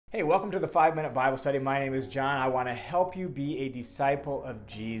Hey, welcome to the 5-Minute Bible Study. My name is John. I want to help you be a disciple of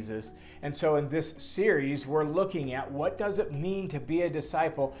Jesus. And so in this series, we're looking at what does it mean to be a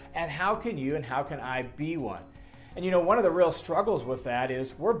disciple and how can you and how can I be one? And you know, one of the real struggles with that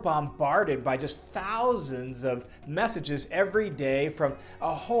is we're bombarded by just thousands of messages every day from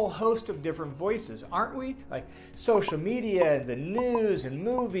a whole host of different voices, aren't we? Like social media and the news and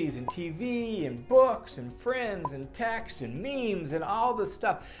movies and TV and books and friends and texts and memes and all this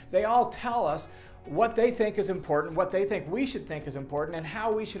stuff. They all tell us what they think is important, what they think we should think is important, and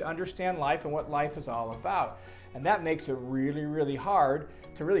how we should understand life and what life is all about. And that makes it really, really hard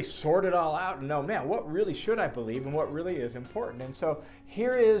to really sort it all out and know, man, what really should I believe and what really is important? And so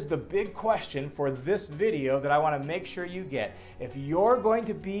here is the big question for this video that I want to make sure you get. If you're going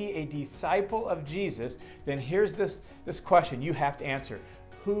to be a disciple of Jesus, then here's this question you have to answer.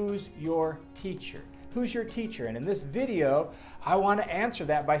 Who's your teacher? Who's your teacher? And in this video, I want to answer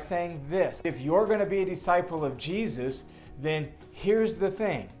that by saying this. If you're going to be a disciple of Jesus, then here's the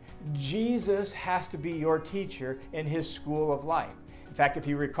thing. Jesus has to be your teacher in his school of life. In fact, if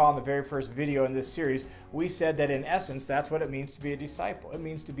you recall in the very first video in this series, we said that in essence, that's what it means to be a disciple. It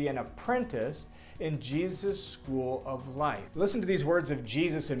means to be an apprentice in Jesus' school of life. Listen to these words of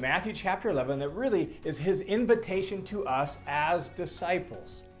Jesus in Matthew chapter 11 that really is his invitation to us as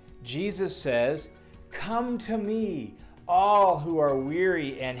disciples. Jesus says, "Come to me, all who are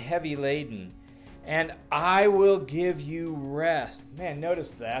weary and heavy laden, and I will give you rest." Man,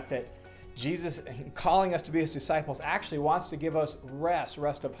 notice that Jesus, calling us to be his disciples, actually wants to give us rest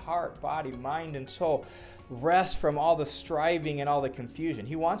of heart, body, mind, and soul. Rest from all the striving and all the confusion.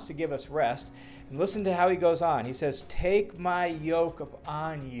 He wants to give us rest. And listen to how he goes on. He says, "Take my yoke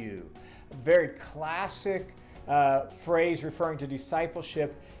upon you." A very classic phrase referring to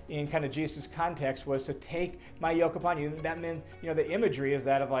discipleship in kind of Jesus' context was to take my yoke upon you. That means, the imagery is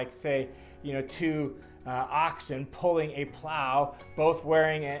that of like, say, two oxen pulling a plow, both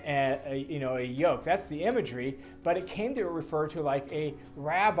wearing a yoke. That's the imagery, but it came to refer to like a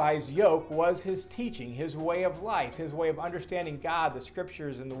rabbi's yoke was his teaching, his way of life, his way of understanding God, the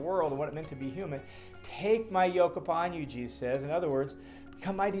scriptures, and the world, and what it meant to be human. Take my yoke upon you, Jesus says. In other words,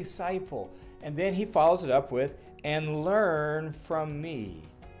 become my disciple. And then he follows it up with, "And learn from me,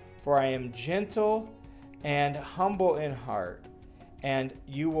 for I am gentle and humble in heart, and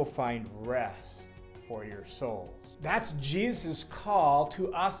you will find rest for your souls." That's Jesus' call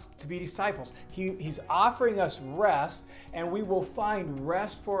to us to be disciples. He's offering us rest, and we will find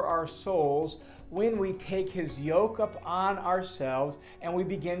rest for our souls when we take his yoke up on ourselves and we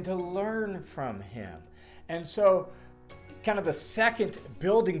begin to learn from him. And so kind of the second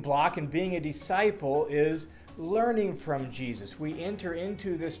building block in being a disciple is learning from Jesus. We enter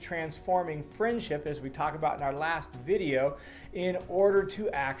into this transforming friendship, as we talked about in our last video, in order to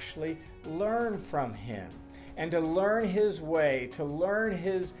actually learn from him and to learn his way, to learn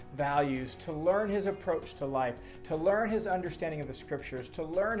his values, to learn his approach to life, to learn his understanding of the scriptures, to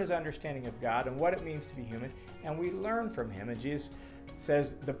learn his understanding of God and what it means to be human. And we learn from him. And Jesus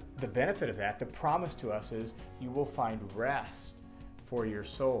says the benefit of that, the promise to us is you will find rest for your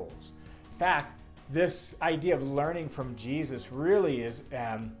souls. In fact, this idea of learning from Jesus really is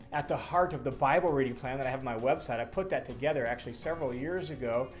at the heart of the Bible reading plan that I have on my website. I put that together actually several years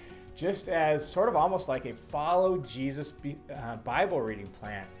ago just as sort of almost like a follow Jesus Bible reading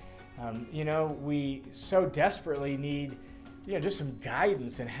plan. We so desperately need just some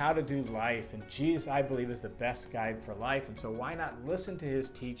guidance in how to do life. And Jesus, I believe, is the best guide for life. And so why not listen to his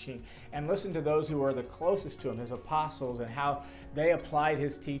teaching and listen to those who are the closest to him, his apostles, and how they applied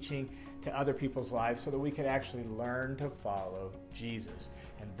his teaching to other people's lives so that we could actually learn to follow Jesus.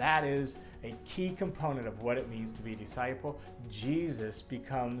 And that is a key component of what it means to be a disciple. Jesus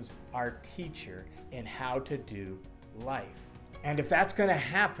becomes our teacher in how to do life. And if that's going to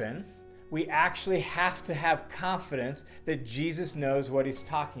happen, we actually have to have confidence that Jesus knows what he's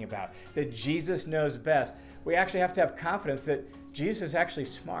talking about, that Jesus knows best. We actually have to have confidence that Jesus is actually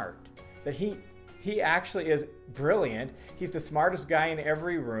smart, that he actually is brilliant. He's the smartest guy in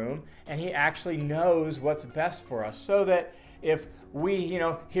every room, and he actually knows what's best for us. So that if we,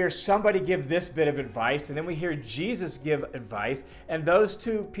 hear somebody give this bit of advice, and then we hear Jesus give advice, and those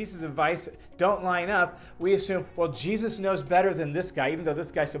two pieces of advice don't line up, we assume, well, Jesus knows better than this guy, even though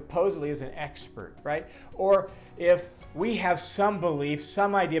this guy supposedly is an expert, right? Or if we have some belief,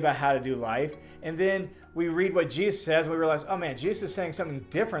 some idea about how to do life, and then we read what Jesus says, and we realize, oh man, Jesus is saying something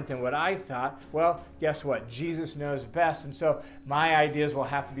different than what I thought. Well, guess what? Jesus knows best, and so my ideas will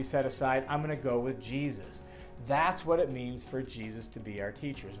have to be set aside. I'm going to go with Jesus. That's what it means for Jesus to be our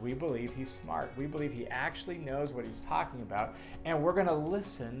teachers. We believe he's smart. We believe he actually knows what he's talking about, and we're going to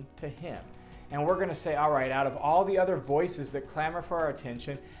listen to him. And we're going to say, all right, out of all the other voices that clamor for our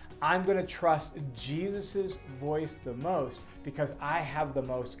attention, I'm going to trust Jesus' voice the most because I have the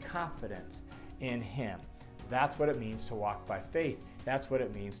most confidence in him. That's what it means to walk by faith. That's what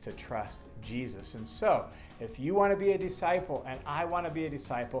it means to trust Jesus. And so, if you want to be a disciple and I want to be a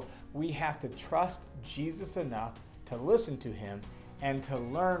disciple, we have to trust Jesus enough to listen to him and to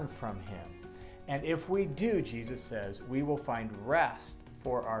learn from him. And if we do, Jesus says, we will find rest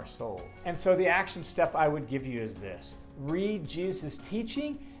for our soul. And so the action step I would give you is this: read Jesus'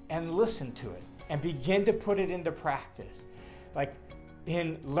 teaching and listen to it and begin to put it into practice. Like,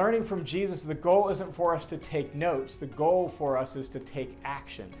 in learning from Jesus, the goal isn't for us to take notes. The goal for us is to take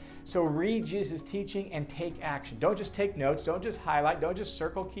action. So read Jesus' teaching and take action. Don't just take notes. Don't just highlight. Don't just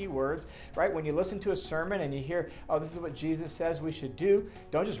circle key words, right? When you listen to a sermon and you hear, oh, this is what Jesus says we should do,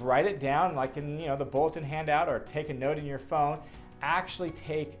 don't just write it down like in the bulletin handout or take a note in your phone. Actually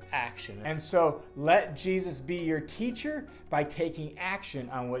take action. And so let Jesus be your teacher by taking action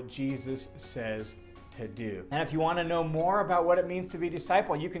on what Jesus says to do. And if you want to know more about what it means to be a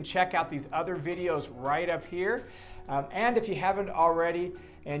disciple, you can check out these other videos right up here. And if you haven't already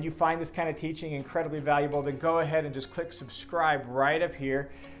and you find this kind of teaching incredibly valuable, then go ahead and just click subscribe right up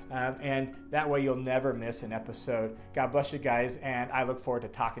here. And that way you'll never miss an episode. God bless you guys, and I look forward to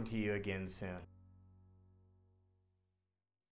talking to you again soon.